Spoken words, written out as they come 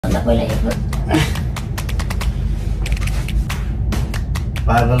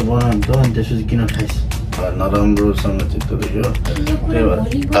पागल बनाउनु त अनि त्यसपछि किन खाइस नराम्रोसँग चित्त देखियो त्यही भएर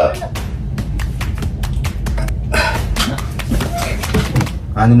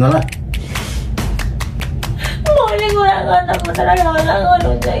हानि मलाई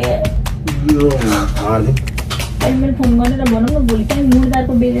मैले फोन गरेर भनौँ न भोलि काहीँ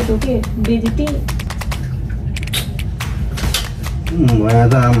मुर्दाको बेजेट हो कि बेजेटी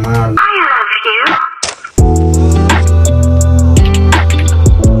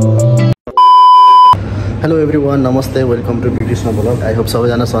हेलो एभ्रिवान नमस्ते welcome to Krishna blog I hope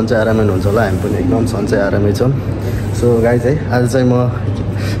सबैजना सन्चै आरामै हुनुहुन्छ होला हामी पनि एकदम सन्चै आरामै छौँ सो गाइज है आज चाहिँ म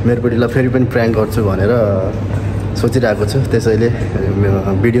मेरो बुढीलाई फेरि पनि प्र्याङ्क गर्छु भनेर सोचिरहेको छु त्यसैले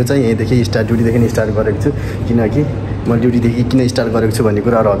भिडियो चाहिँ यहीँदेखि ड्युटीदेखि स्टार्ट गरेको छु किनकि म ड्युटीदेखि किन स्टार्ट गरेको छु भन्ने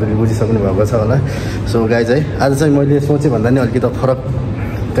कुराहरू हजुरले बुझिसक्नु भएको छ होला सो गाइज है आज चाहिँ मैले सोचेँ भन्दा नि अलिकति फरक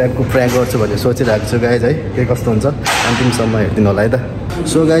टाइपको प्र्याङ्क गर्छु भन्ने सोचिरहेको छु गाइज है के कस्तो हुन्छ अन्तिमसम्म हेरिदिनु होला है त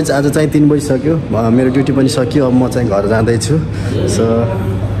सो गाइज आज चाहिँ 3 बजिसक्यो मेरो ड्युटी पनि सकियो अब म चाहिँ घर जाँदैछु so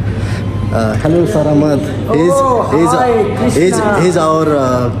hello sir Ahmad is our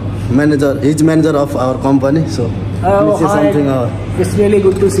manager of our company so please say something it's really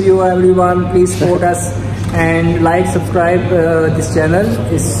good to see you everyone please support us and like subscribe this channel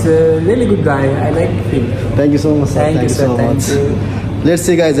is really good guy I like him thank you so much sir. Thank you so much let's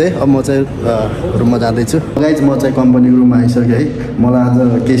see guys है अब म चाहिँ रुममा जाँदैछु guys म चाहिँ कम्पनीको रुममा आइसकेँ है मलाई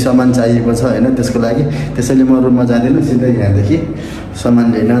आज केही सामान चाहिएको छ होइन त्यसको लागि त्यसैले म रुममा जाँदिनँ सिधै यहाँदेखि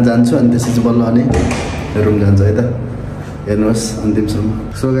सामान लिन जान्छु अनि त्यसपछि बल्ल अनि रुम जान्छु है त हेर्नुहोस् अन्तिमसम्म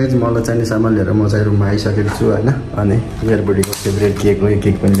सो गाइज मलाई चाहिने सामान लिएर म चाहिँ रुममा आइसकेको छु होइन अनि मेरो बुढीको फेभरेट केक हो यो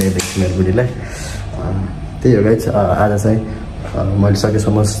केक पनि ल्याइदिएको छु मेरो बुढीलाई त्यही हो गाइज आज चाहिँ मैले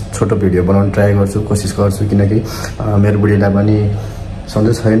सकेसम्म छोटो भिडियो बनाउनु ट्राई गर्छु कोसिस गर्छु किनकि मेरो बुढीलाई पनि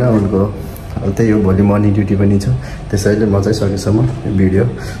सधैँ छैन उनको त्यही हो भोलि मर्निङ ड्युटी पनि छ त्यसैले म चाहिँ सकेसम्म भिडियो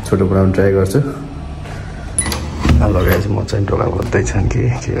छोटो बनाउनु ट्राई गर्छु लगाएपछि म चाहिँ ढोका खोज्दैछन् कि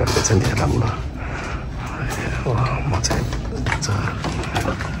के गर्दैछन् त्यो राम्रो म चाहिँ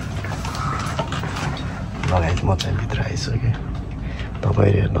लगाएपछि म चाहिँ भित्र आइसकेँ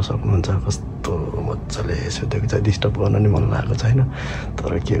तपाईँहरू हेर्न सक्नुहुन्छ कस्तो मजाले सुतेको चाहिँ डिस्टर्ब गर्न नि मन लागेको छैन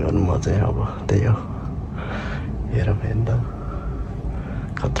तर के गर्नु म चाहिँ अब त्यही हो हेर फेरि त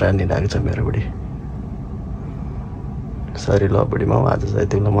खतरा नि लागेको छ मेरो बुढी सरी ल बुढीमा आज चाहिँ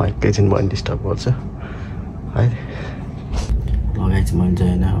तिमीलाई म एकैछिन भयो डिस्टर्ब गर्छु है लगाइ चाहिँ मैले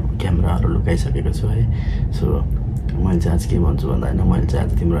चाहिँ होइन क्यामेराहरू लुकाइसकेको छु है सो मैले चाहिँ आज के भन्छु भन्दा होइन मैले चाहिँ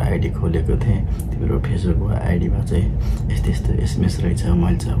आज तिम्रो आइडी खोलेको थिएँ तिम्रो फेसबुकको आइडीमा चाहिँ यस्तो यस्तो एसएमएस रहेछ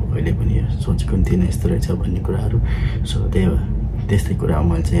मैले चाहिँ अब कहिले पनि सोचेको पनि थिइनँ यस्तो रहेछ भन्ने कुराहरू सो त्यही हो त्यस्तै कुरा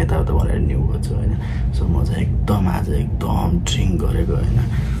मैले चाहिँ यताउता भनेर न्यु गर्छु होइन सो म चाहिँ एकदम आज एकदम ड्रिङ्क गरेको होइन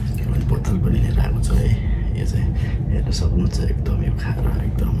मैले बोतल पनि लिएर आएको छु है यो चाहिँ हेर्न सक्नुहुन्छ एकदम यो खाएर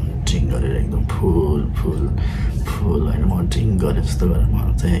एकदम ड्रिङ्क गरेर एकदम फुल होइन म ड्रिङ्क गरेँ जस्तो गरेर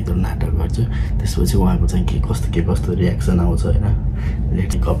म चाहिँ एकदम नाटक गर्छु त्यसपछि उहाँको चाहिँ के कस्तो रियाक्सन आउँछ होइन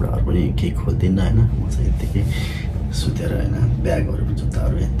लेख्ने कपडाहरू पनि केही खोल्दिनँ होइन म चाहिँ यत्तिकै सुतेर होइन ब्यागहरू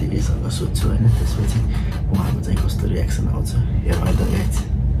जुत्ताहरू यत्तिकैसँग सुत्छु होइन त्यसपछि उहाँको चाहिँ कस्तो रियाक्सन आउँछ हेर्नु त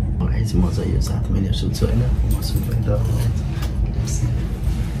गाइज म चाहिँ यो साथमा लिएर सुत्छु होइन म सुत्छु त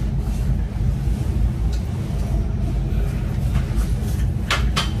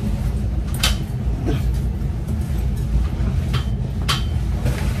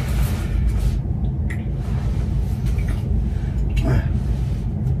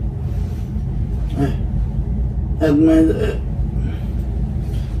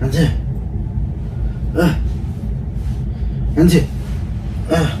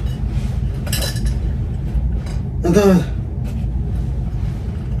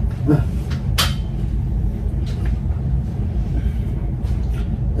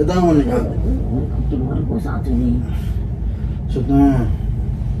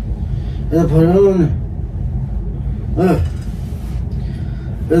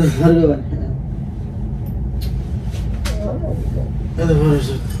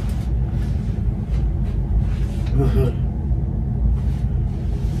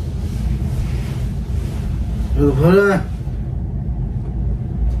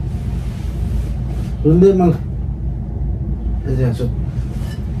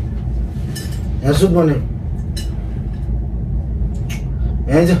सुत बने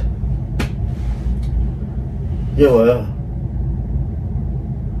यहीँ छ के भयो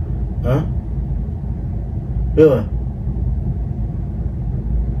के भयो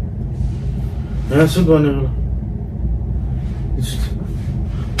यहाँ सुत भनेको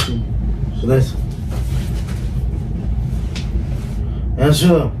सुधाइस यहाँ सु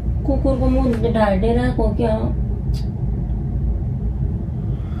कुकुरको मुख ढाडेर आएको क्या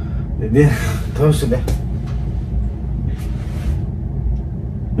दिदी थोस दे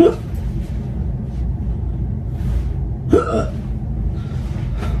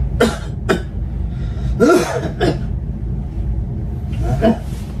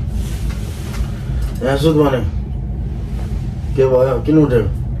यहाँ सुत भने के भयो किन उठेको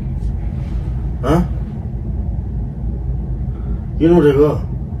किन उठेको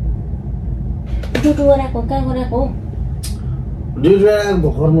ड्युटी गराएको कहाँ गराएको ड्युटी गराएको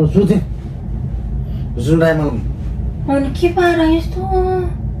भर्खर म सुतेँ सुन टाइममा अनि के पाएर यस्तो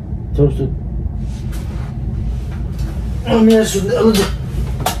सुत सुत मेरो सुत्ने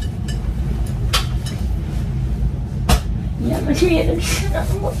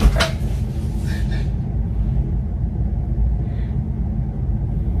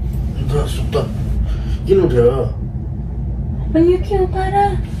सुत्त किन उठ्यो अनि यो के हो पारा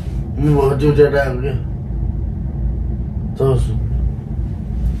ड्युटी आएको क्या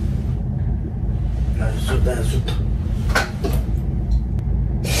सुत सुत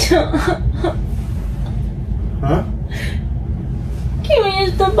के हो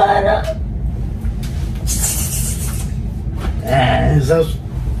यस्तो पारा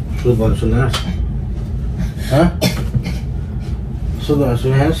सुत भन्नु सुन्नुहोस् सुत भन्नु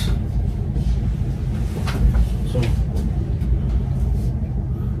सुन्नुहोस्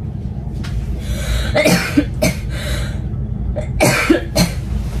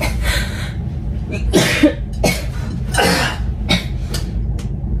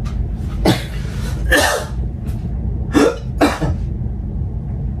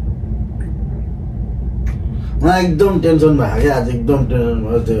एकदम टेन्सन भयो क्या आज एकदम टेन्सन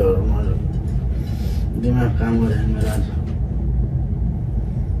भयो त्यो दिमाग काम गरेन मेरो आज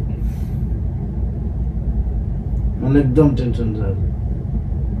मलाई एकदम टेन्सन छ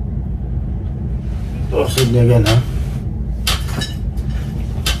आज सुत्ने क्या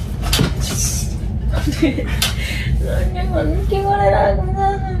के गरेर आएको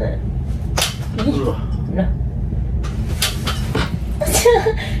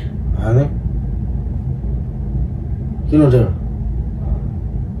किन उठ्यो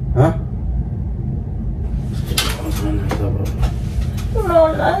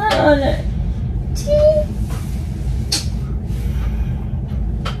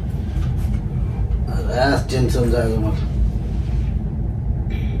टेन्सन जाएको मलाई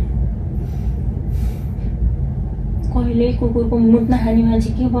कहिले कुकुरको मुख नखाने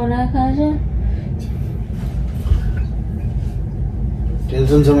मान्छे के बनाएको आज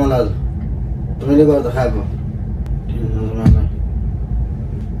टेन्सन छ मलाई आज तपाईँले गर्दा खाएको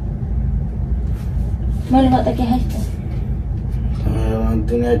मैले गर्दा के खाइस्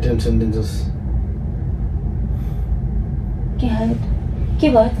दुनियाँ टेन्सन दिन्छस् के खायो त के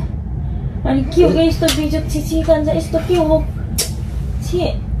भयो त अनि के हो यस्तो बिजोक छिछि कान्छ यस्तो के हो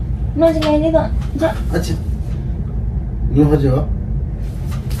छि नजिक आइले त जा अच्छा यो खोज्यो हो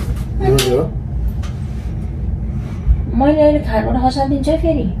मैले अहिले खानबाट हँसाइदिन्छु है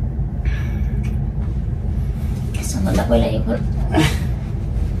फेरि यसभन्दा पहिला यो खोल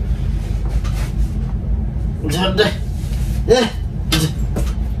झड्दै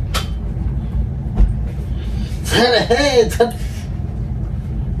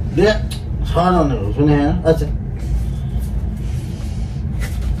सुने अच्छा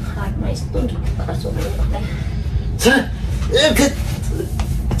हातमा यस्तो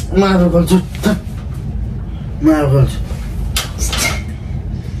मारो खोल्छु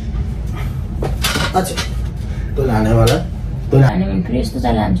अच्छा तैँले हानेवाला तैँले हाने भने फेरि यस्तो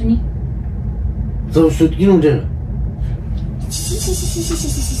चाल हान्छु नि तँ सुत किन उठेर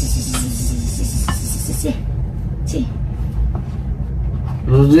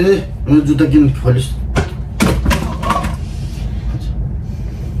रोजे यो जुत्ता किन खोलिस्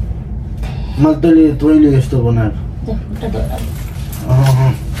मैले तैँले यस्तो बनाएको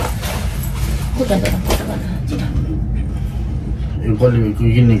यो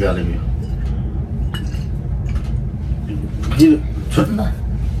कसले किन निकालेको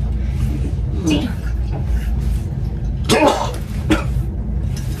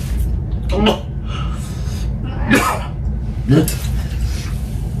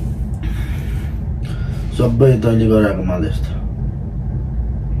सबै तैँले गराएको मलाई यस्तो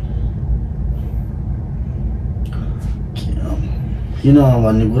किन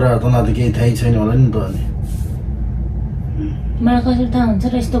भन्ने कुरा तँलाई त केही थाहै छैन होला नि त अनि मलाई कसरी थाहा हुन्छ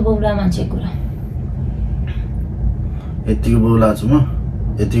र यस्तो बौला मान्छेको कुरा यतिको बौला छु म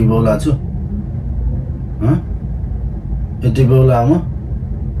यतिको बौला छु यति बौला म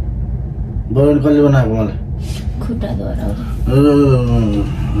बौला कसले बनाएको मलाई खुट्टा दोहोऱ्याउँछ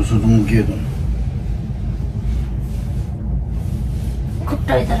सुत्नु के त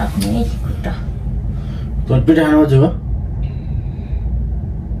खुट्टा यता राख्नु है खुट्टा तँ पिठा खानु बजेको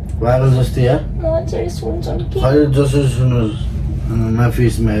पागल जस्तै यार मान्छेले सुन्छन् कि खालि जसरी सुन्नुहोस् माफी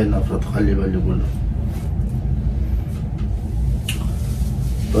इसमा हेर नफरत खालि गल्ली बोल्नु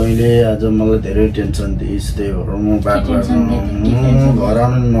तैँले आज मलाई धेरै टेन्सन दिइस् त्यही भएर म बाटो घर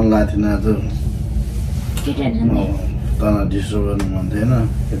आउनु नि मन लागेको थिएन आज के टेन्सन दिए तँलाई डिस्टर्ब गर्नु मन थिएन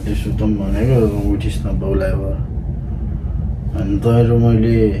यति सुतौँ भनेको उठिस् न बाउलाई भयो अनि तैँहरू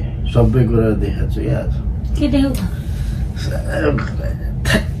मैले सबै कुरा देखाएको छु क्या आज के देख्यौ त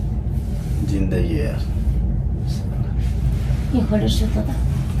जिन्दगी यार के खोलेर सुत त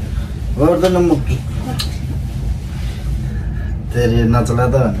गर्दैन म तेरी नचला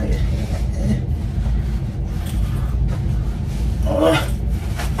त भने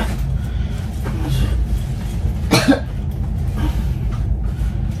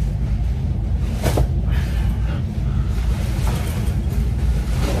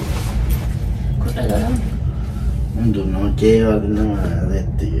खुट्टा दोहोऱ्याउनु धुनु केही गर्दैन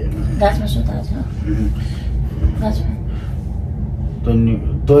यत्तिकै गाछमा सुत आज गाछमा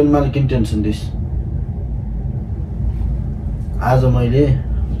तैँले मलाई किन टेन्सन दिइस् आज मैले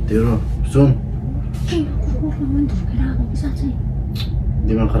तेरो सुन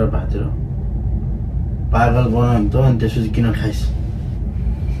दिमाग खराब भएको थियो पागल बनायो नि त अनि त्यसपछि किन खाइस्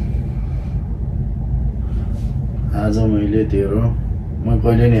आज मैले तेरो म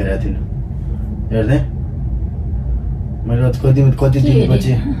कहिले नि हेरेको थिइनँ हेर्दै मैले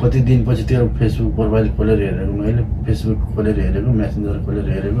कति दिनपछि तेरो फेसबुक प्रोफाइल खोलेर हेरेको मैले फेसबुक खोलेर हेरेको मेसेन्जर खोलेर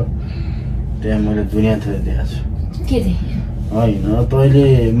हेरेको त्यहाँ मैले दुनियाँ थोरै देखाएको छु के देख्यो होइन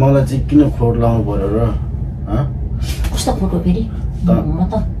तैँले मलाई चाहिँ किन खोट लाउनु पर्यो र कस्तो फोटो फेरि म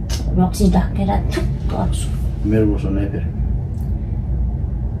त रक्सी ढाकेर गर्छु मेरो बस्नु नै फेरि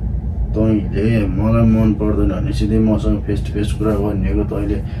तैँले मलाई मन पर्दैन भने सिधै मसँग फेस टु फेस कुरा गर्नेको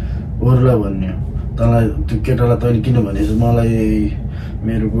तैँले अरूलाई भन्ने हो तँलाई त्यो केटालाई तैँले किन भनेपछि मलाई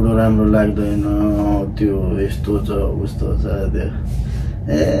मेरो बुढो राम्रो लाग्दैन त्यो यस्तो छ उस्तो छ त्यो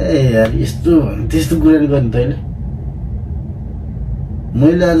ए यार यस्तो त्यस्तो कुरा नि गर्ने तैँले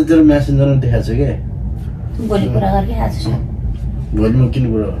मैले आज तेरो म्यासेन्जरमा देखाएको छु क्या भोलि कुरा गरेँ आज भोलि म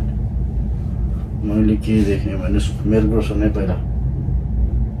किन कुरा गर्ने मैले के देखेँ भने मेरो प्रश्न नै पहिला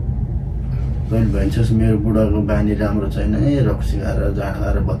तैँले भन्छस् मेरो बुढाको बानी राम्रो छैन रक्सी खाएर जाँड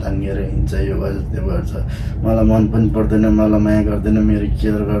खाएर भताङ्गिएर हिँड्छ यो गर्छ त्यो गर्छ मलाई मन पनि पर्दैन मलाई माया गर्दैन मेरो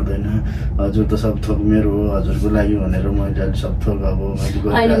केयर गर्दैन हजुर त सब थोक मेरो हो हजुरको लागि भनेर मैले अहिले सब थोक अब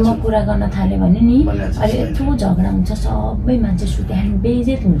अहिले म कुरा गर्न थालेँ भने नि अहिले यत्रो झगडा हुन्छ सबै मान्छे सुत्यायो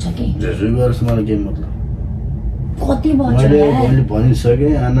बेइज्जत हुन्छ कि जेसुकै गर्छ मलाई के मतलब कति वर्ष मैले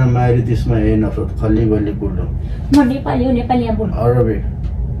भनिसकेँ आना मारी त्यसमा हे नफरत खल्ली गल्ली बोल्नु म नेपाली हो नेपाली यहाँ बोल्नु अरबिक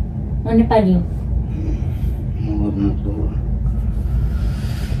म नेपाली हो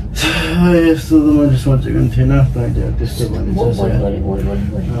यस्तो त मैले सोचेको पनि थिएन तैँले त्यस्तो भनिन्छ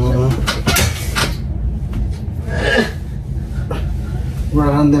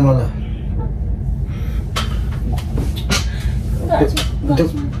रान्दै मलाई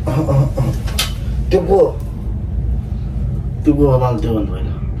त्यो को मलाई त्यो भन्नु होइन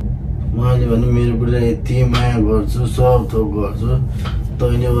मैले भने मेरो बुढीलाई यति माया गर्छु सब थोक गर्छु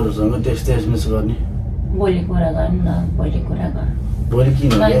तैँले अरूसँग त्यस्तै एसमेस गर्ने भोलि कुरा गर्नु न भोलि कुरा गर्नु भोलि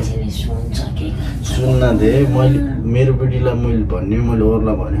किन सुन्न दे मैले मेरो बुढीलाई मैले भन्ने मैले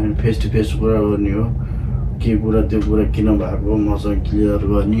अरूलाई भने फेस टु फेस कुरा गर्ने हो के कुरा त्यो कुरा किन भएको मसँग क्लियर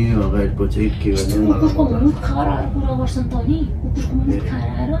गर्ने अगाडि पछि के गर्ने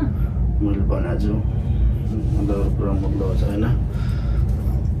मैले भनेको छु मतलब अरू कुरा मतलब छ होइन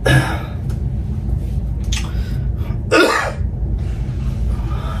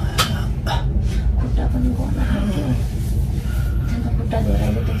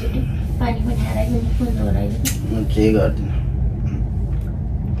के गर्दिनँ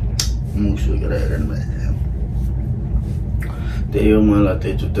मुख सुकेर हेरेन त्यही हो मलाई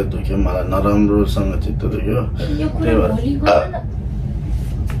त्यही चित्त दुख्यो मलाई नराम्रोसँग चित्त दुख्यो त्यही भएर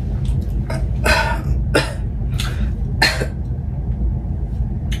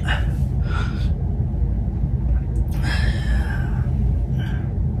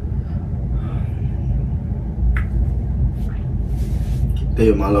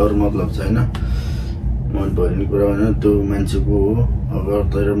त्यही मलाई अरू मतलब छैन मन पर्ने कुरा होइन त्यो मान्छेको हो अगर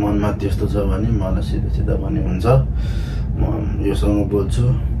तेरो मनमा त्यस्तो छ भने मलाई सिधा सिधा पनि हुन्छ म योसँग बोल्छु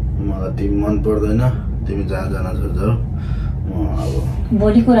मलाई तिमी मन पर्दैन तिमी जहाँ जान जाऊ म अब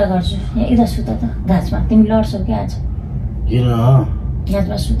भोलि कुरा गर्छु यहाँ यता सुत त घाँसमा तिमी लड्छौ कि आज किन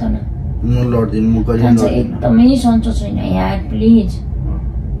घाँसमा सुत न म लड्दिनँ म कहिले कान्छा लड्दिनँ एकदमै सन्चो छैन यार प्लिज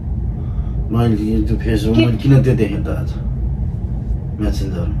मैले त्यो फेसबुक मैले किन त्यो देखेँ त आज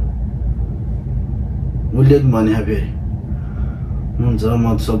मेसेन्जरमा उसले भने फेरि हुन्छ म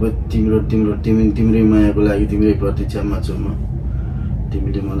सबै तिम्रै मायाको लागि तिम्रै प्रतीक्षामा छु म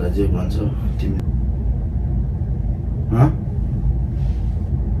तिमीले मलाई जे भन्छौ तिमी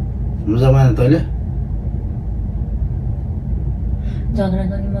मजा माने तैँले झगडा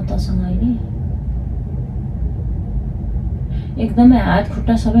गर्ने म तसँग अहिले एकदमै हात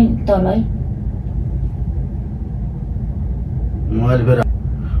खुट्टा सबै तल है मैले फेरि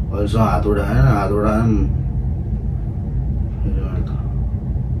अहिलेसम्म हात उठाएन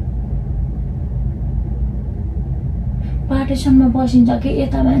पार्टिसनमा बसिन्छ कि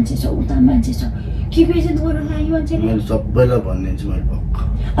यता मान्छे छ उता मान्छे छ के बेइज्जत गर्नु लाग्यो मान्छेले मैले सबैलाई भनिदिन्छु मैले भर्खर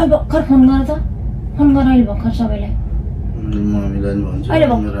अहिले भर्खर फोन गर त फोन गर अहिले भर्खर सबैलाई मम्मीलाई नि भन्छु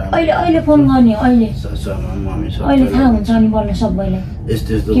अहिले फोन गर्ने अहिले सासूआमा मम्मी अहिले थाहा हुन्छ अनि बल्ल सबैलाई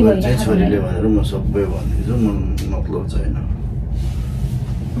यस्तो यस्तो गर्छ छोरीले भनेर म सबै भनिदिन्छु म मतलब छैन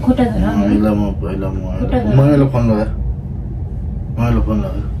खुट्टा धर मम्मीलाई म पहिला मम्मीलाई फोन लगाएर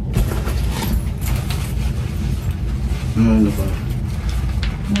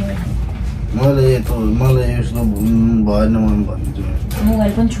मलाई यस्तो भएन म भनिदिन्छु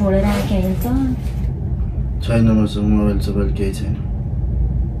मोबाइल पनि छोडेर आएको अहिले त छैन मसँग मोबाइल सोबाइल केही छैन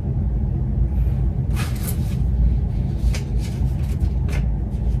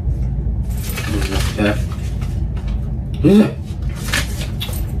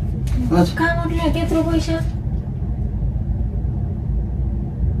कहाँबाट ल्यायो त्यत्रो पैसा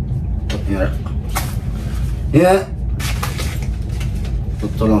यहाँ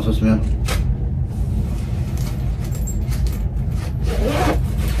चलाउँछस् मेरो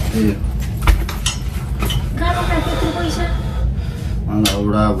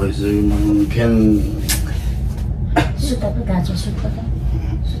औडा भइसक्यो फ्यान सुत्ता पो गाजो सुत्ता त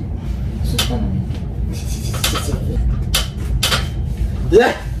सुत्ता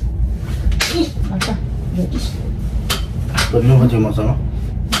भन्नु खोज्यो मसँग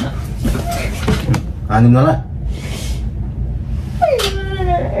हानिँदैन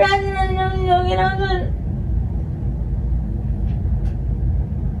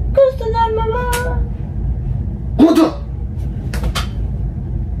कस्तो जन्ममा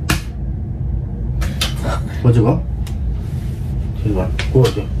खोजेको को हो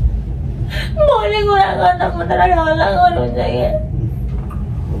त्यो मैले कुरा गर्दा मात्र हल्ला गर्नुहुन्छ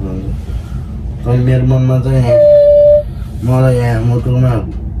कि मेरो मनमा चाहिँ मलाई यहाँ मुटुमा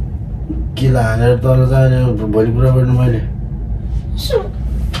किला हानेर तल जाने भोलि कुरा गर्नु मैले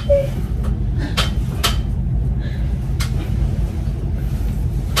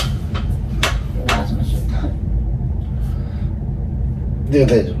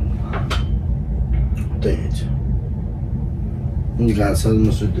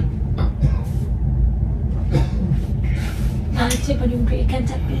घाँसमा सुत्यो मान्छे पनि उठ्यो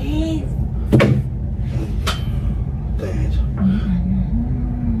कान्छा प्लिज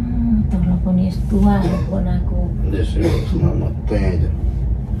तल पनि यस्तो बनाएको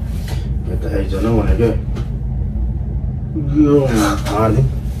यता आइज न भनेको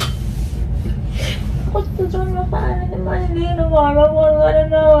कस्तो जन्म पारेर मैले दिनु घरमा फोन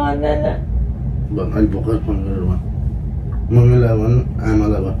गरेर भन्दैन अलि भर्खर फोन गरेर भन् मम्मीलाई भन्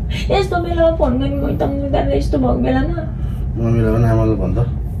आमालाई भन् यस्तो बेलामा फोन गर्ने मैले त मुर्दाले यस्तो भएको बेलामा मम्मीलाई भन् आमालाई भन् त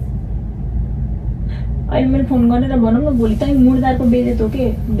अहिले मैले फोन गरेर भनौँ न भोलि त मुर्दाको बेजेत हो के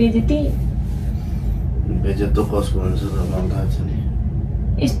बेजेती बेजेत त कसको हुन्छ त मलाई थाहा छ नि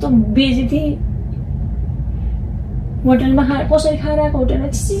यस्तो बेजेती होटलमा कसरी खाएर आएको होटलमा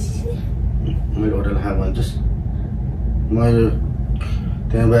मैले होटल खाएको भन्छस् मैले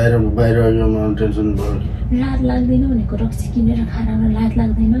त्यहाँ बाहिर आयो मलाई टेन्सन भयो लाज लाग्दैन भनेको रक्सी किनेर खाएर आउन लाज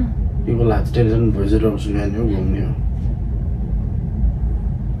लाग्दैन यो लाज टेन्सन भइसक्यो रक्सी ल्याउने हो घुम्ने हो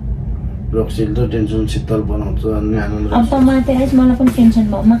रक्सीले त टेन्सन शीतल बनाउँछ अनि आनन्द अब त मलाई त्यसलाई मलाई पनि टेन्सन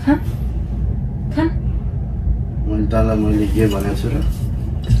भयो म खा मैले तँलाई मैले के भनेको छु र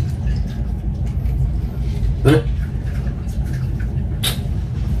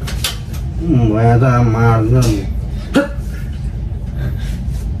भए त मार्दैन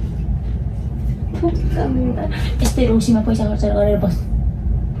यस्तै रौसीमा पैसा खर्च गरेर बस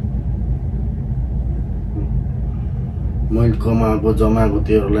मैले कमाएको जमाएको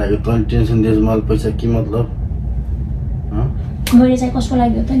तेरो लाग्यो तैँले टेन्सन दिएछ मलाई पैसा के मतलब मैले चाहिँ कसको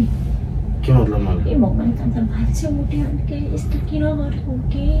लागि हो त नि के मतलब मलाई ए भगवान कान्छ मान्छे उठ्यो भने के यस्तो किन गरेको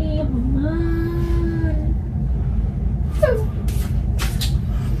के भगवान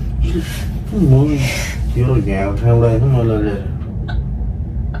त्यो घ्याउ ठाउँलाई होइन मलाई लिएर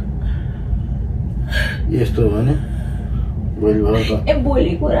यस्तो हो भने भोलि भर त ए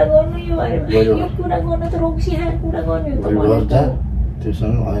भोलि कुरा गर्नु यो बारेमा यो कुरा गर्न त रोक्सिहार कुरा गर्ने हो भोलि भर जा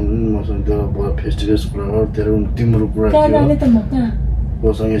त्योसँग होइन मसँग त्यो फेस टु फेस कुरा गर तेरो तिम्रो कुरा कहाँ जाने त म कहाँ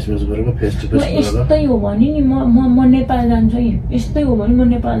कोसँग एसएमएस गरेको फेस टु फेस कुरा गर यस्तै हो भने नि म नेपाल जान्छु है यस्तै हो भने म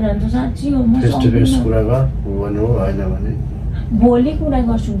नेपाल जान्छु साँच्चै हो म फेस टु फेस कुरा गर हो भने हो होइन भने भोलि कुरा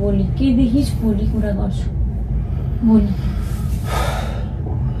गर्छु भोलि के देखिस् भोलि कुरा गर्छु भोलि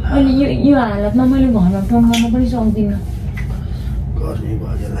अहिले यो हालतमा मैले घरमा फोन गर्न पनि सक्दिनँ गर्ने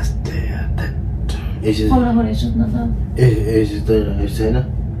भयो लास्टै खबर गरेर सोध्न त एसी त छैन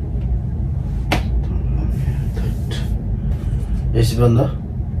एसी बन्द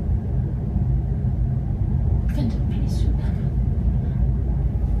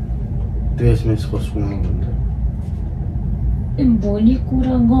त्यो एसएमएस कसको हुन्छ भोलि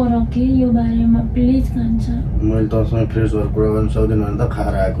कुरा गर के यो बारेमा प्लिज कान्छ मैले तँसँग फ्रेस भएर कुरा गर्न सक्दिनँ भने त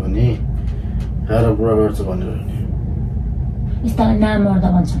खाएर आएको नि खाएर कुरा गर्छु भनेर नि यस्ता नामर्दा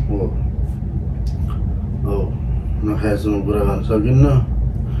भन्छ हो नखाएसम्म कुरा गर्न सकिन्न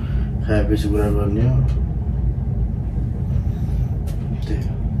खाएपछि कुरा गर्ने हो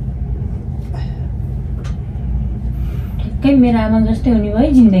ठिक्कै मेरो आमा जस्तै हुने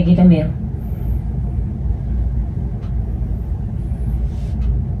भयो जिन्दगी त मेरो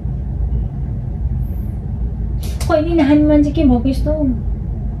कहिले नखाने मान्छे के भएको यस्तो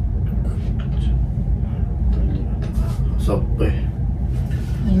सबै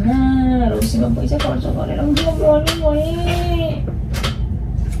होइन रोसीमा पैसा खर्च गरेर पनि गर्नु भने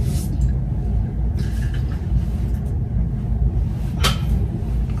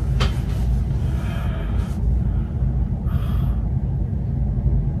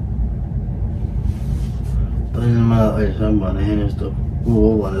तैँले मलाई अहिलेसम्म भने यस्तो को हो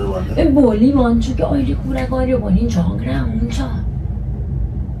भनेर भन्दा ए भोलि भन्छु कि अहिले कुरा गर्यो भने झगडा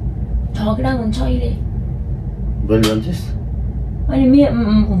हुन्छ अहिले भोलि भन्छस् अनि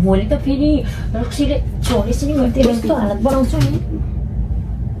भोलि त फेरि रक्सीले छोडेपछि नि त्यो यस्तो हालत बनाउँछु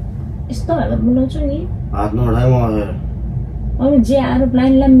नि हात नउठाए म अरू जे आरोप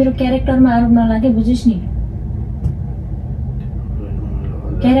लाइनलाई मेरो क्यारेक्टरमा आरोप नलागे बुझिस् नि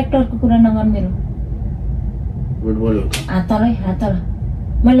क्यारेक्टरको कुरा नगर मेरो हात तल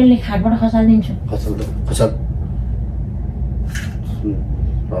मैले खाटबाट खसालिदिन्छु खसाल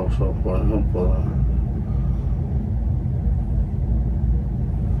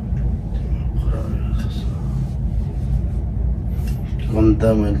अन्त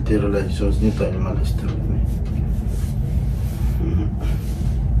मैले तेरो लागि सोच्ने तैँले मलाई यस्तो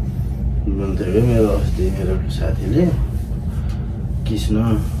भन्थ्यो मेरो अस्ति मेरो साथीले कृष्ण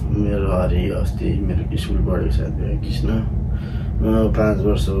मेरो हरि अस्ति मेरो स्कुल पढेको साथी हो कृष्ण 5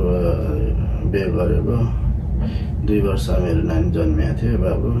 वर्ष बिहे गरेको 2 वर्ष मेरो नानी जन्मिएको थियो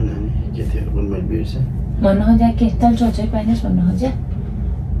बाबु नानी के थियो कुन मैले बिर्सेँ भन्न खोज्या के तल चोचै पाइनस् भन्न खोज्या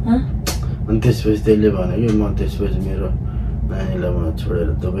अनि त्यसपछि त्यसले भन्यो कि म त्यसपछि मेरो नानीलाई म छोडेर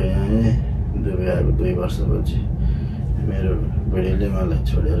दुबई आएँ दुबई आएको 2 वर्षपछि मेरो बुढीले मलाई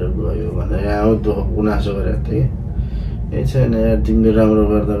छोडेर गयो भनेर आउँ गुनासो गरेको थिएँ कि ए छैन यार तिमीले राम्रो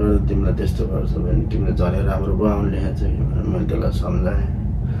गर्दा गर्दा तिमीलाई त्यस्तो गर्छ भने तिमीले झनै राम्रो बनाउनु लेखेको छ कि भनेर मैले त्यसलाई सम्झाएँ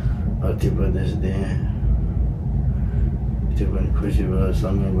अति उपदेश दिएँ त्यो पनि खुसी भयो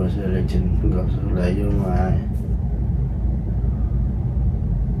सँगै बसेर एकछिन गफसफ लाग्यो म आएँ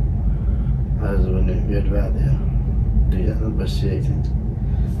आज पनि भेट भएको थियो 2 जना बसिएको थियो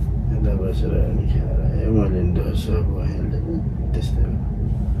यता बसेर अनि खाएर आयो मैले दोस्रो भयो त्यस्तै हो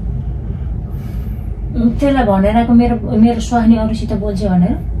त्यसलाई भनेर आएको मेरो स्वास्नी अरूसित बोल्छ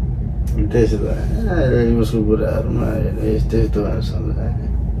भनेर त्यसो त उसको कुराहरूमा यस्तो यस्तो भनेर सम्झाएँ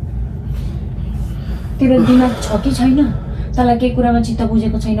तेरो दिमाग छ कि छैन तँलाई केही कुरामा चित्त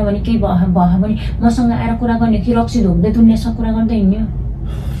बुझेको छैन भने केही भयो भने मसँग आएर कुरा गर्ने कि रक्सी धोक्दै दुनियाँसँग कुरा गर्दै हिँड्यो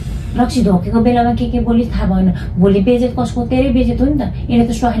रक्सी धोकेको बेलामा के बोली थाहा भएन भोलि बेजेत कसको तेरै बेजेत हो नि त यसले त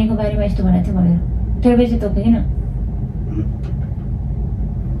स्वास्नीको बारेमा यस्तो भनेको थियो भनेर तेरो बेजेत हो कि किन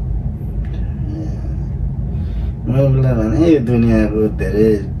मलाई भने यो दुनियाँको धेरै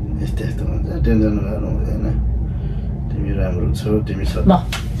यस्तो यस्तो हुन्छ टेन्सन गर्नु हुँदैन तिमी राम्रो छौ तिमी सब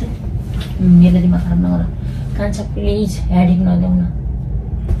मेरो दिमाग खराब नगर कान्छ प्लिज हेडिङ नदेऊ न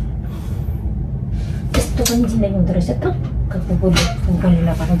यस्तो पनि जिन्दगी हुँदो रहेछ टक्क बोली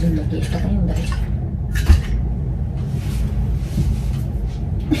लगाएको जिन्दगी यस्तो पनि हुँदो रहेछ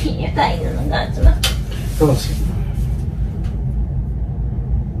यता आइदिनु गाँच्न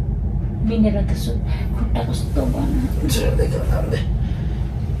मिनेर त खुट्टा कस्तो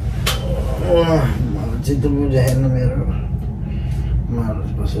चित्त बुझाएन मेरो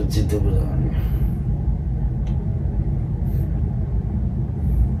कसो चित्त बुझाउने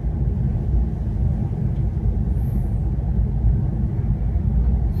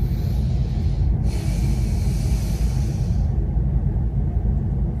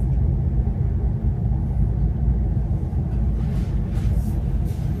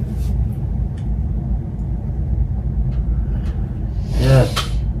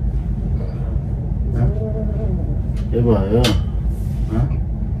के भयो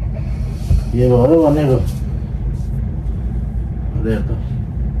के भयो भनेको हेर त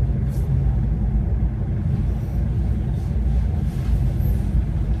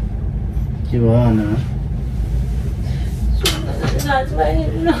के भयो भने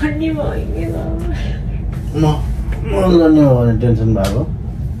लड्ने हो भने टेन्सन भएको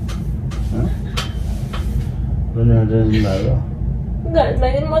टेन्सन भएको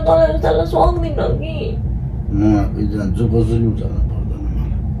म तँलाई उचाल्न सक्दिनँ कि म आफै जान्छु कसरी उचाल्नु पर्दैन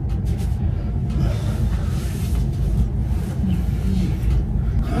मलाई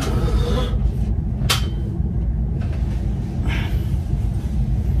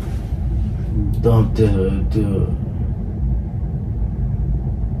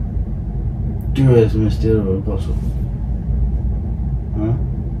त्यो एसएमएस तेरो कसो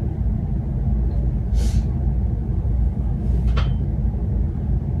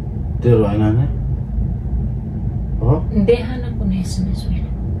तेरो होइन नि हो बिहान कुनै एसएमएस होइन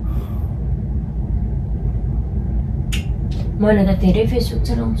मैले त धेरै फेसबुक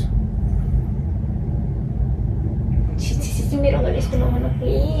चलाउँछु मेरो घर यस्तो नभन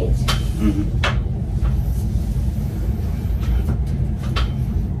प्लिज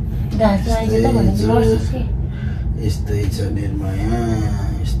यस्तै छ निर्माया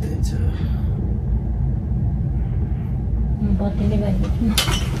यस्तै छ बत्ती नै भएको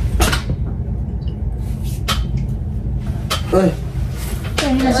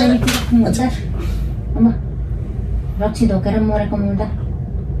रक्सी धोकेर मरेको मुदा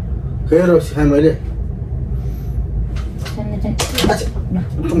के रक्सी खाएँ मैले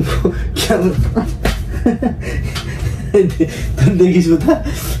देखिस् त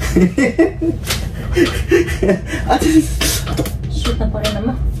सुत्न परेन म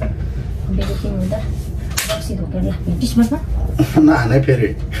बेलुकी हुँदा रक्सी धोकेर भेटिस् ममा नहानै फेरि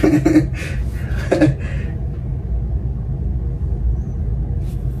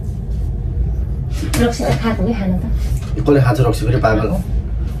रक्सी त खाएको कि खानु त कसले खान्छ रक्सी फेरि पागल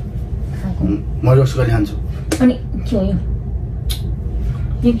म रक्सी कहिले खान्छु अनि के हो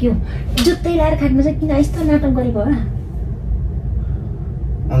यो के हो जुत्तै लाएर खाएको चाहिँ किन यस्तो नाटक गरेको हो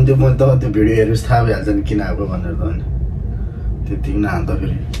अनि त्यो मैले त त्यो भिडियो हेरेपछि थाहा भइहाल्छ नि किन आएको भनेर त होइन त्यतिको नहान्छ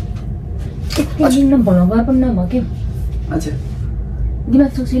फेरि दिन भ्लगर पनि नभयो क्या अच्छा दिमाग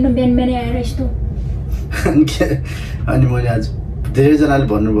चुक्सिन बिहान बिहानै आएर यस्तो अनि मैले आज धेरैजनाले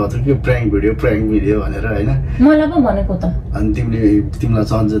भन्नुभएको थियो कि प्र्याङ्क भिडियो भनेर होइन मलाई पो भनेको त अनि तिमीलाई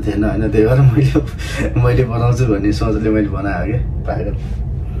सन्चो थिएन होइन त्यही भएर मैले बनाउँछु भन्ने सोचले मैले बनाएको क्या पागल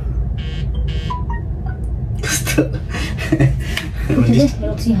कस्तो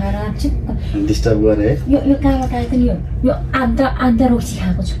डिस्टर्ब गरेँ है यो कहाँबाट आएको नि यो आधा रक्सी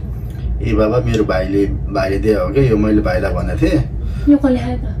खाएको छु ए बाबा मेरो भाइले दिए हो क्या यो मैले भाइलाई भनेको थिएँ यो कसले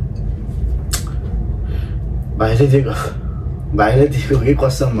खाएको भाइले दिएको कि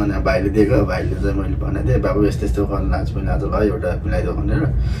कसम भने भाइले दिएको भाइले चाहिँ मैले भनेको थिएँ बाबु यस्तो यस्तो गर्न लाग्छु मैले आज ल एउटा मिलाइदियो भनेर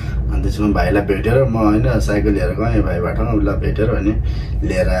अनि त्यसमा भाइलाई भेटेर म होइन साइकल लिएर गएँ भाइबाट उसलाई भेटेर अनि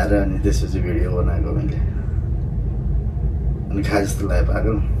लिएर आएर अनि त्यसपछि भिडियो बनाएको मैले अनि खा जस्तो लाग्यो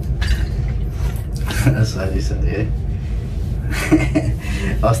पाएको सरी है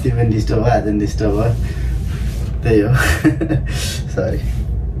अस्ति पनि डिस्टर्ब भयो आज पनि डिस्टर्ब भयो त्यही हो सरी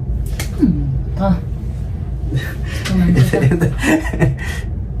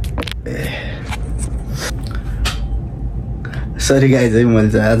सरी गाइज है मैले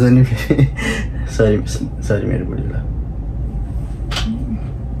चाहिँ आज नि सरी मेरो बुढीलाई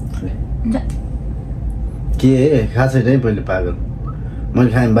के खा छैन है पहिले पागल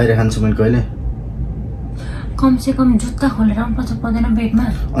मैले खाएँ बाहिर खान्छु मैले कहिले कमसेकम जुत्ता खोलेर आउनुपर्छ पर्दैन बेडमा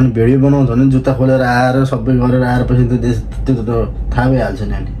अनि भिडियो बनाउँछ भने जुत्ता खोलेर आएर सबै गरेर आएर पछि त त्यो त थाहा भइहाल्छ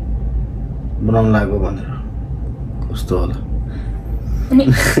नि अनि बनाउनु लाग्यो भनेर कस्तो होला अनि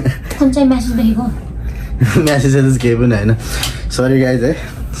कुन चाहिँ म्यासेज देखेको म्यासेज केही पनि होइन सरी गाइज है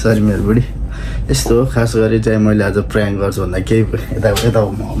सरी मेरो बुढी यस्तो हो खास गरी चाहिँ मैले आज प्र्याङ्क गर्छु भन्दा केही यता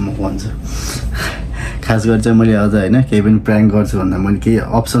म भन्छु खास गरी चाहिँ मैले अझ होइन केही पनि प्र्याङ्क गर्छु भन्दा मैले केही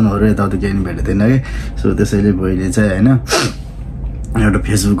अप्सनहरू यताउता केही पनि भेटेको थिएन कि सो त्यसैले बहिनीले चाहिँ होइन एउटा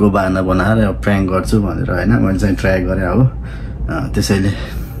फेसबुकको बाहना बनाएर प्र्याङ्क गर्छु भनेर होइन मैले चाहिँ ट्राई गरेँ हो त्यसैले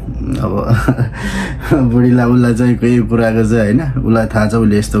अब बुढीलाई उसलाई चाहिँ केही कुराको चाहिँ होइन उसलाई थाहा छ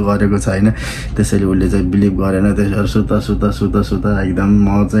उसले यस्तो गरेको छ होइन त्यसैले उसले चाहिँ बिलिभ गरेन त्यसरी सुता एकदम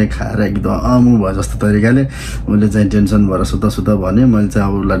म चाहिँ खाएर एकदम भयो जस्तो तरिकाले उसले चाहिँ टेन्सन भएर सुता भन्यो मैले चाहिँ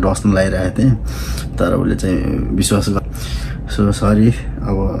अब उसलाई डस्न लगाइरहेको थिएँ तर उसले चाहिँ विश्वास सो सरी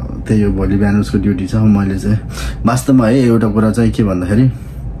अब त्यही हो भोलि बिहान उसको ड्युटी छ मैले चाहिँ वास्तवमा है एउटा कुरा चाहिँ के भन्दाखेरि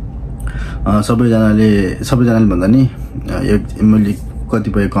सबैजनाले भन्दा नि मैले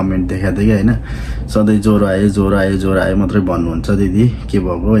कतिपय कमेन्ट देखाएको थिएँ कि होइन, सधैँ ज्वरो आयो मात्रै भन्नुहुन्छ दिदी, के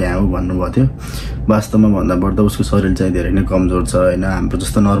भएको यहाँ हो भन्नुभएको थियो। वास्तवमा भन्दा बढ्दा उसको शरीर चाहिँ धेरै नै कमजोर छ होइन, हाम्रो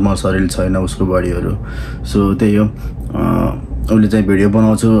जस्तो नर्मल शरीर छैन उसको बडीहरू। सो त्यही हो, उसले चाहिँ भिडियो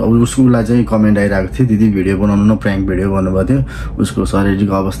बनाउँछु, उसलाई चाहिँ कमेन्ट आइरहेको थियो, दिदी भिडियो बनाउनु न, प्र्याङ्क भिडियो भन्नुभएको थियो। उसको शारीरिक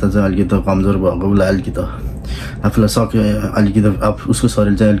अवस्था चाहिँ अलिकति कमजोर भएको, उसलाई अलिकति आफूलाई सक्यो, अलिकति उसको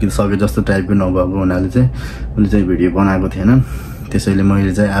शरीर चाहिँ अलिकति सक्यो जस्तो टाइपको नभएको हुनाले चाहिँ उसले चाहिँ भिडियो बनाएको थिएन। त्यसैले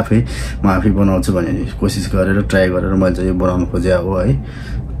मैले चाहिँ म आफै बनाउँछु भन्ने कोसिस गरेर ट्राई गरेर मैले चाहिँ यो बनाउनु खोजेँ हो है।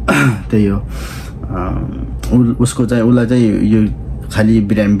 त्यही हो, उसको चाहिँ उसलाई चाहिँ यो खालि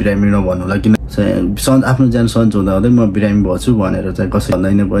बिरामी नभन्नुलाई, किन आफ्नो ज्यान सन्च हुँदा म बिरामी भएछु भनेर चाहिँ कसै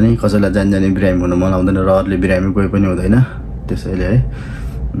भन्दैन पनि, कसैलाई जानी बिरामी हुनु मन आउँदैन, रहरले बिरामी कोही पनि हुँदैन। त्यसैले है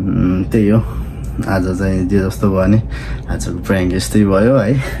त्यही हो, आज चाहिँ जे जस्तो भयो नि, आजको प्र्याङ्क यस्तै भयो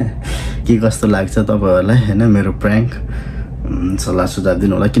है। के कस्तो लाग्छ तपाईँहरूलाई होइन मेरो प्र्याङ्क, सल्लाह सुझाव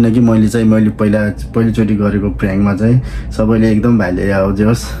दिनु होला। किनकि मैले पहिलोचोटि गरेको प्र्याङ्कमा चाहिँ सबैले एकदम भाइले आओ जे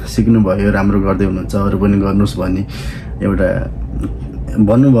होस् सिक्नुभयो, राम्रो गर्दै हुनुहुन्छ, अरू पनि गर्नुहोस् भन्ने एउटा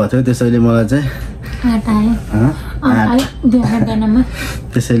भन्नुभएको थियो। त्यसैले मलाई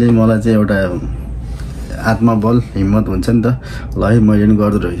चाहिँ एउटा आत्मबल हिम्मत हुन्छ नि त, ल है मैले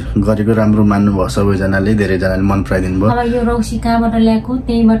पनि गरेको राम्रो मान्नुभयो सबैजनाले, धेरैजनाले मन पराइदिनु भयो। अब यो रौसी कहाँबाट ल्याएको,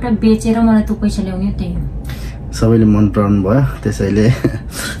 त्यहीबाट बेचेर मलाई त्यो पैसा ल्याउने हो, त्यही हो। सबैले मन पराउनु भयो, त्यसैले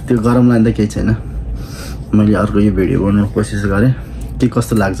त्यो गरम लाँदा केही छैन। मैले अर्को यो भिडियो बनाउनु कोसिस गरेँ, के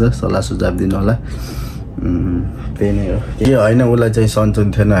कस्तो लाग्छ सल्लाह सुझाव दिनु होला। त्यही नै हो के होइन, उसलाई चाहिँ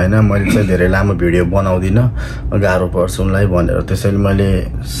सन्चो थिएन होइन, मैले चाहिँ धेरै लामो भिडियो बनाउँदिनँ, गाह्रो पर्छ उनलाई भनेर, त्यसैले मैले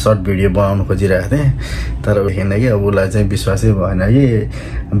सर्ट भिडियो बनाउनु खोजिरहेको थिएँ। तर देखिन कि अब उसलाई चाहिँ विश्वासै भएन कि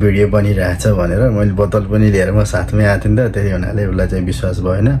भिडियो बनिरहेछ भनेर। मैले बोतल पनि लिएर म साथमै आएको थिएँ नि त, त्यही हुनाले उसलाई चाहिँ विश्वास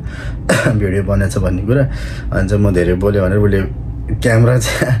भएन भिडियो बनेछ भन्ने कुरा। अनि चाहिँ म धेरै बोल्यो भनेर उसले क्यामेरा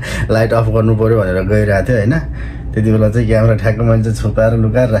चाहिँ लाइट अफ गर्नु पऱ्यो भनेर गइरहेको थियो होइन। त्यति बेला चाहिँ क्यामेरा ठ्याक्क मैले चाहिँ छुपाएर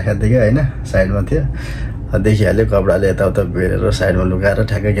लुकाएर राखेको थिएँ कि होइन, साइडमा थियो, देखिहाल्यो कपडाले यताउता बेरेर साइडमा लुकाएर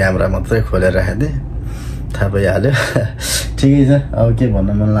ठ्याक्क क्यामेरा मात्रै खोलेर राखेको थिएँ, थाहा पाइहाल्यो। ठिकै छ, अब के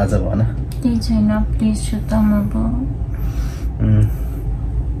भन्न मन लाग्छ भन। केही छैन, प्लिज छुट्टा म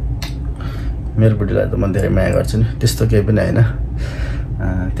मेरो बुढीलाई त म धेरै माया गर्छु नि, त्यस्तो केही पनि होइन।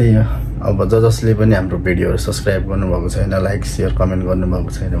 त्यही हो, अब जसले पनि हाम्रो भिडियोहरू सब्सक्राइब गर्नुभएको छैन, लाइक सेयर कमेन्ट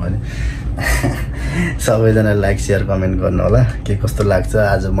गर्नुभएको छैन भने सबैजना लाइक सेयर कमेन्ट गर्नु होला। के कस्तो लाग्छ,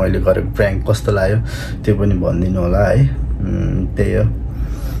 आज मैले गरेको प्र्याङ्क कस्तो लाग्यो त्यो पनि भनिदिनु होला है। त्यही हो,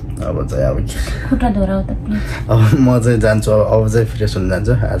 अब चाहिँ खुट्टा दोहोऱ्याउ त प्लिज। अब म चाहिँ जान्छु, अब चाहिँ फ्रेस हुन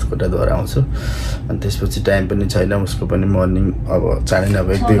जान्छु, आज खुट्टा दोहोऱ्याउँछु। अनि त्यसपछि टाइम पनि छैन उसको पनि, मर्निङ अब चाँडै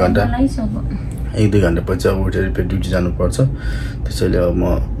नभए 1-2 घन्टा पछि अब उठेर फेरि ड्युटी जानुपर्छ। त्यसैले अब म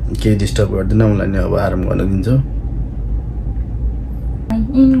केही डिस्टर्ब गर्दिनँ, उसलाई नै अब आराम गर्न दिन्छु।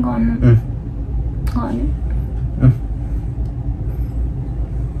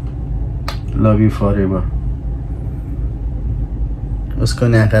 Love you for ever. उसको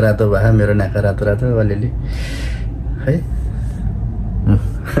नाका रातो भए, मेरो नाका रातो रातो अलिअलि है।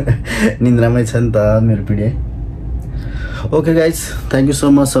 निन्द्रामै छ नि त मेरो पिँढी। Okay guys, thank you so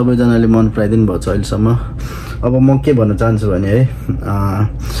much, सबैजनाले मन पराइदिनु भएको छ अहिलेसम्म। अब म के भन्न चाहन्छु भने है,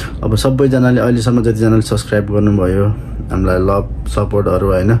 अब सबैजनाले अहिलेसम्म जतिजनाले सब्सक्राइब गर्नुभयो, हामीलाई लभ सपोर्टहरू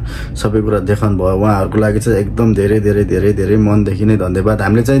होइन सबै कुरा देखाउनु भयो, उहाँहरूको लागि चाहिँ एकदम धेरै धेरै धेरै धेरै मनदेखि नै धन्यवाद।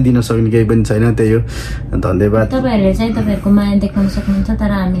 हामीले चाहिँ दिन सक्ने केही पनि छैन, त्यही हो धन्यवाद। तपाईँहरूले चाहिँ तपाईँहरूको माया देखाउन सक्नुहुन्छ, तर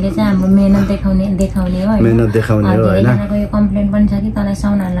हामीले चाहिँ हाम्रो मेहनत देखाउने हो, मेहनत देखाउने हो होइन। यो कम्प्लेन पनि छ कि तँलाई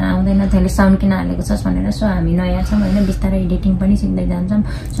साउन्ड हाल्न आउँदैन, त्यसले साउन्ड किन हालेको छस् भनेर। सो हामी नयाँ छौँ होइन, बिस्तारै एडिटिङ पनि सिक्दै जान्छौँ।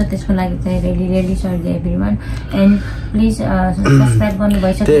 सो त्यसको लागि चाहिँ ready sorry everyone, and please subscribe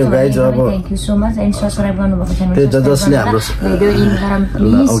गर्नुभएछ thank you so much. And subscribe गर्नुभएको छैन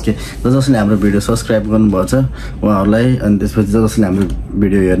जसले हाम्रो भिडियो सब्सक्राइब गर्नुभएको छ उहाँहरूलाई, अनि त्यसपछि जसले हाम्रो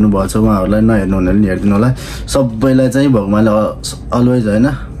भिडियो हेर्नुभएको छ उहाँहरूलाई, नहेर्नु हुनेले पनि हेरिदिनु होला। सबैलाई चाहिँ भगवान्ले अलवेज होइन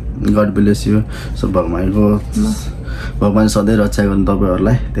गड ब्लेस यु। सो भगवान् सधैँ रक्षा गर्नु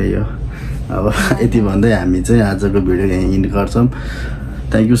तपाईँहरूलाई। त्यही हो, अब यति भन्दै हामी चाहिँ आजको भिडियो यहीँ इन्ड गर्छौँ।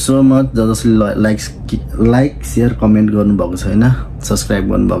 Thank you so much. जसले लाइक सेयर कमेन्ट गर्नुभएको छैन, सब्सक्राइब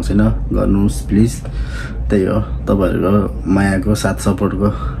गर्नुभएको छैन, गर्नुहोस् प्लिज। त्यही हो, तपाईँहरूको मायाको साथ सपोर्टको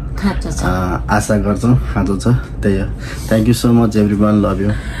आशा गर्छौँ, खाँचो छ। त्यही हो, thank you so much everyone, love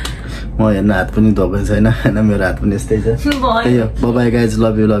you. म हेर्न हात पनि धोएको छैन होइन, मेरो हात पनि यस्तै छ। त्यही हो, bye bye guys,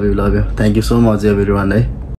 love you. Thank you so much everyone है।